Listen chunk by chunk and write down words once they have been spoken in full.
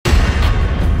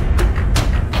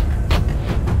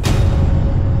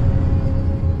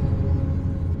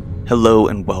Hello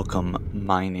and welcome.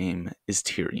 My name is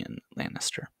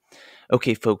TyrionLanstr.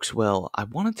 Okay, folks, well, I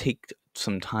want to take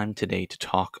some time today to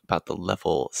talk about the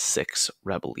level 6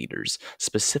 rebel leaders,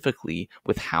 specifically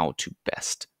with how to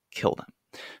best kill them.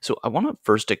 So I want to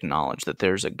first acknowledge that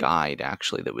there's a guide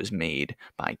actually that was made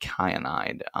by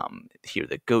Kyanide here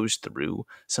that goes through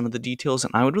some of the details,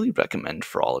 and I would really recommend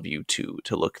for all of you to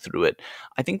look through it.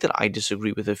 I think that I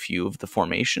disagree with a few of the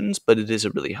formations, but it is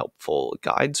a really helpful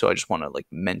guide, so I just want to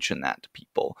mention that to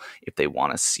people if they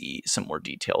want to see some more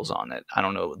details on it. I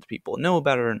don't know if people know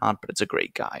about it or not, but it's a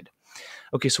great guide.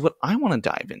 Okay, so what I want to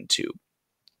dive into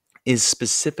is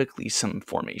specifically some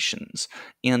formations.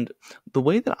 And the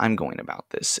way that I'm going about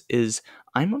this is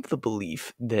I'm of the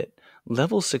belief that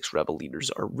level 6 rebel leaders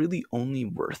are really only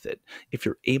worth it if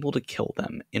you're able to kill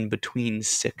them in between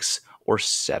 6 or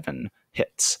 7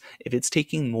 hits. If it's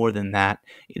taking more than that,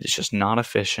 it is just not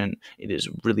efficient. It is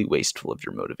really wasteful of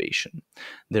your motivation.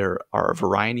 There are a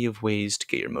variety of ways to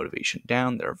get your motivation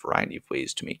down. There are a variety of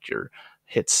ways to make your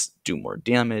hits do more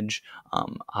damage.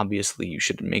 Obviously, you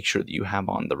should make sure that you have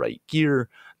on the right gear,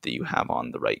 that you have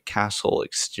on the right castle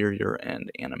exterior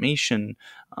and animation.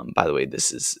 By the way,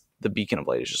 this is the Beacon of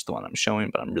Light is just the one I'm showing,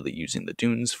 but I'm really using the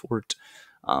Dunes fort.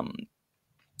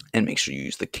 And make sure you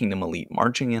use the Kingdom Elite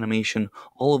marching animation.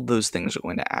 All of those things are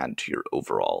going to add to your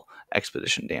overall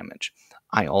expedition damage.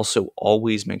 I also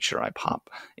always make sure I pop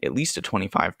at least a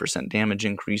 25% damage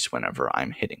increase whenever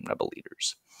I'm hitting rebel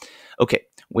leaders. Okay,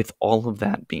 with all of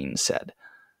that being said,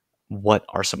 what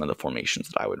are some of the formations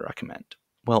that I would recommend?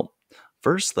 Well,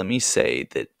 first, let me say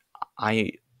that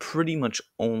I pretty much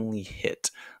only hit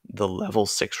the level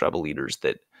 6 rebel leaders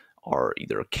that are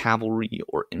either cavalry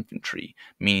or infantry,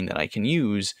 meaning that I can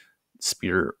use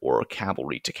spear or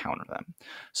cavalry to counter them.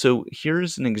 So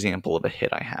here's an example of a hit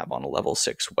I have on a level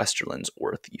 6 Westerlands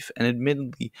Ore Thief, and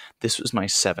admittedly, this was my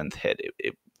 7th hit.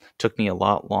 It took me a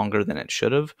lot longer than it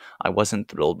should have. I wasn't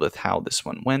thrilled with how this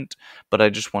one went, but I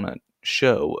just want to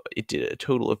show it did a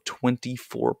total of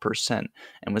 24%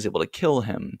 and was able to kill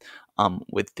him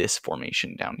with this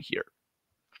formation down here.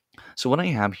 So what I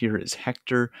have here is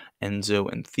Hector,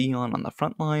 Enzo, and Theon on the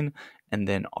front line, and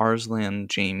then Arslan,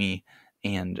 Jaime,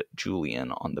 and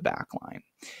Julian on the back line.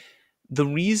 The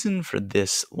reason for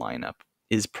this lineup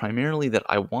is primarily that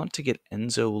I want to get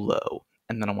Enzo low,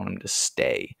 and then I want him to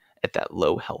stay at that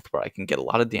low health where I can get a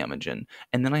lot of damage in,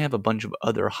 and then I have a bunch of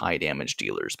other high damage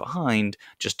dealers behind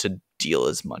just to deal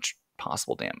as much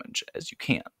possible damage as you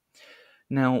can.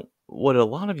 Now, what a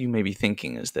lot of you may be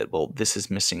thinking is that, well, this is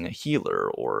missing a healer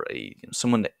or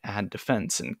someone to add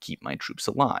defense and keep my troops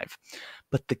alive.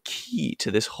 But the key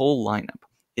to this whole lineup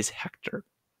is Hector.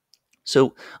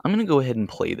 So I'm going to go ahead and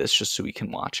play this just so we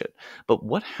can watch it. But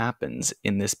what happens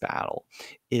in this battle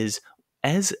is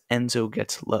as Enzo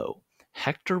gets low,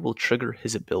 Hector will trigger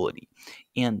his ability,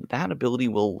 and that ability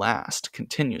will last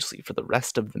continuously for the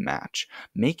rest of the match,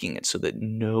 making it so that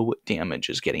no damage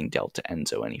is getting dealt to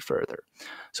Enzo any further.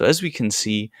 So as we can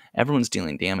see, everyone's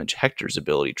dealing damage. Hector's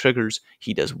ability triggers.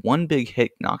 He does one big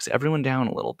hit, knocks everyone down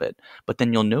a little bit, but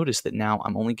then you'll notice that now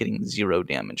I'm only getting 0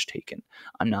 damage taken.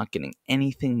 I'm not getting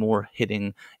anything more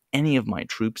hitting any of my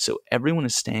troops, so everyone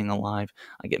is staying alive.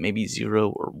 I get maybe 0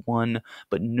 or 1,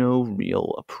 but no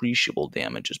real appreciable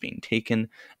damage is being taken.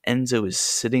 Enzo is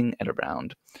sitting at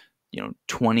around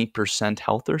 20%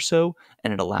 health or so,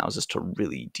 and it allows us to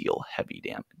really deal heavy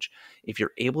damage. If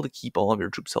you're able to keep all of your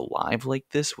troops alive like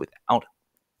this without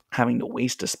having to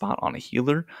waste a spot on a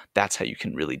healer, that's how you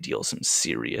can really deal some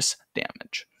serious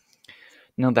damage.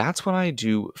 Now that's what I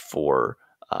do for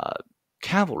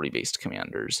cavalry-based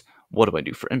commanders. What do I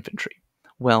do for infantry?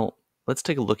 Well, let's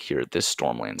take a look here at this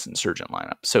Stormlands Insurgent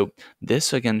lineup. So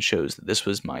this again shows that this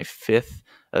was my my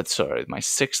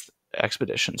 6th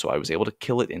expedition, so I was able to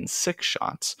kill it in 6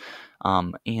 shots,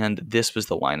 and this was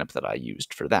the lineup that I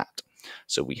used for that.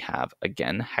 So we have,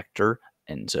 again, Hector,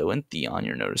 Enzo, and Theon.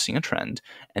 You're noticing a trend,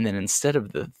 and then instead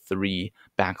of the 3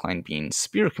 backline being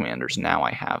spear commanders, now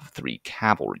I have 3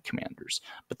 cavalry commanders,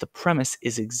 but the premise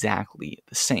is exactly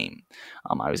the same.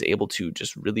 I was able to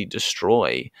just really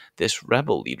destroy this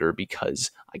rebel leader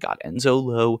because I got Enzo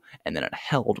low, and then it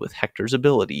held with Hector's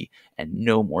ability, and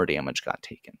no more damage got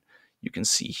taken. You can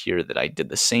see here that I did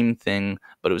the same thing,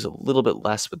 but it was a little bit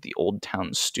less with the Old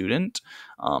Town Student.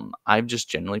 I've just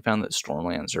generally found that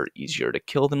Stormlands are easier to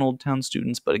kill than Old Town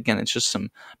Students, but again, it's just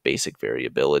some basic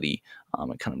variability.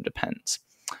 It kind of depends.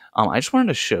 I just wanted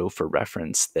to show for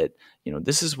reference that,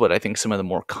 this is what I think some of the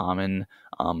more common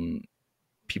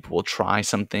people will try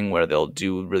something where they'll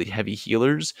do really heavy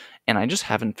healers, and I just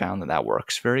haven't found that that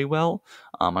works very well.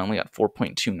 I only got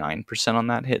 4.29% on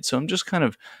that hit, so I'm just kind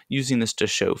of using this to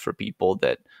show for people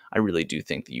that I really do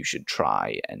think that you should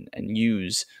try and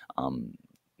use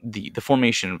the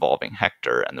formation involving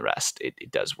Hector and the rest.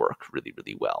 It does work really,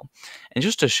 really well. And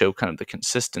just to show kind of the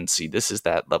consistency, this is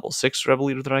that level 6 Rebel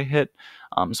Leader that I hit.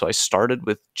 So I started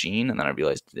with Jean, and then I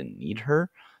realized I didn't need her.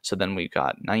 So then we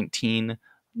got 19,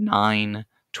 9,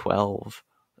 12,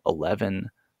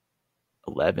 11,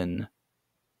 11,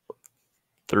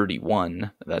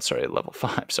 31. That's sorry, level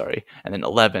 5, sorry. And then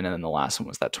 11, and then the last one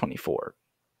was that 24.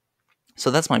 So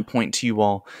that's my point to you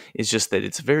all, is just that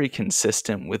it's very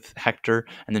consistent with Hector,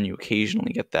 and then you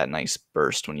occasionally get that nice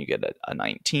burst when you get a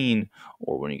 19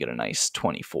 or when you get a nice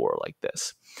 24 like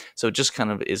this. So it just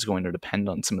kind of is going to depend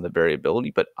on some of the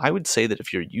variability, but I would say that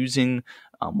if you're using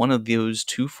one of those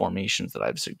two formations that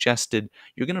I've suggested,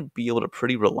 you're going to be able to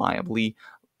pretty reliably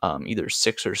either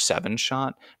 6 or 7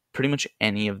 shot pretty much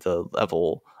any of the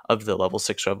level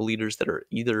 6 Rebel Leaders that are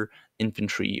either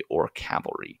infantry or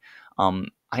cavalry.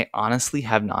 I honestly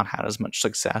have not had as much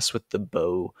success with the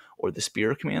bow or the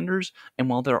spear commanders, and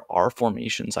while there are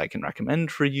formations I can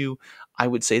recommend for you, I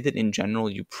would say that in general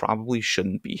you probably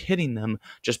shouldn't be hitting them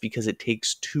just because it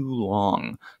takes too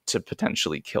long to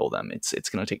potentially kill them. It's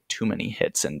going to take too many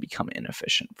hits and become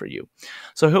inefficient for you.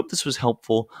 So I hope this was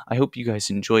helpful. I hope you guys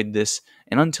enjoyed this,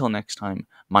 and until next time,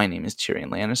 my name is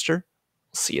TyrionLanstr.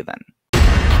 See you then.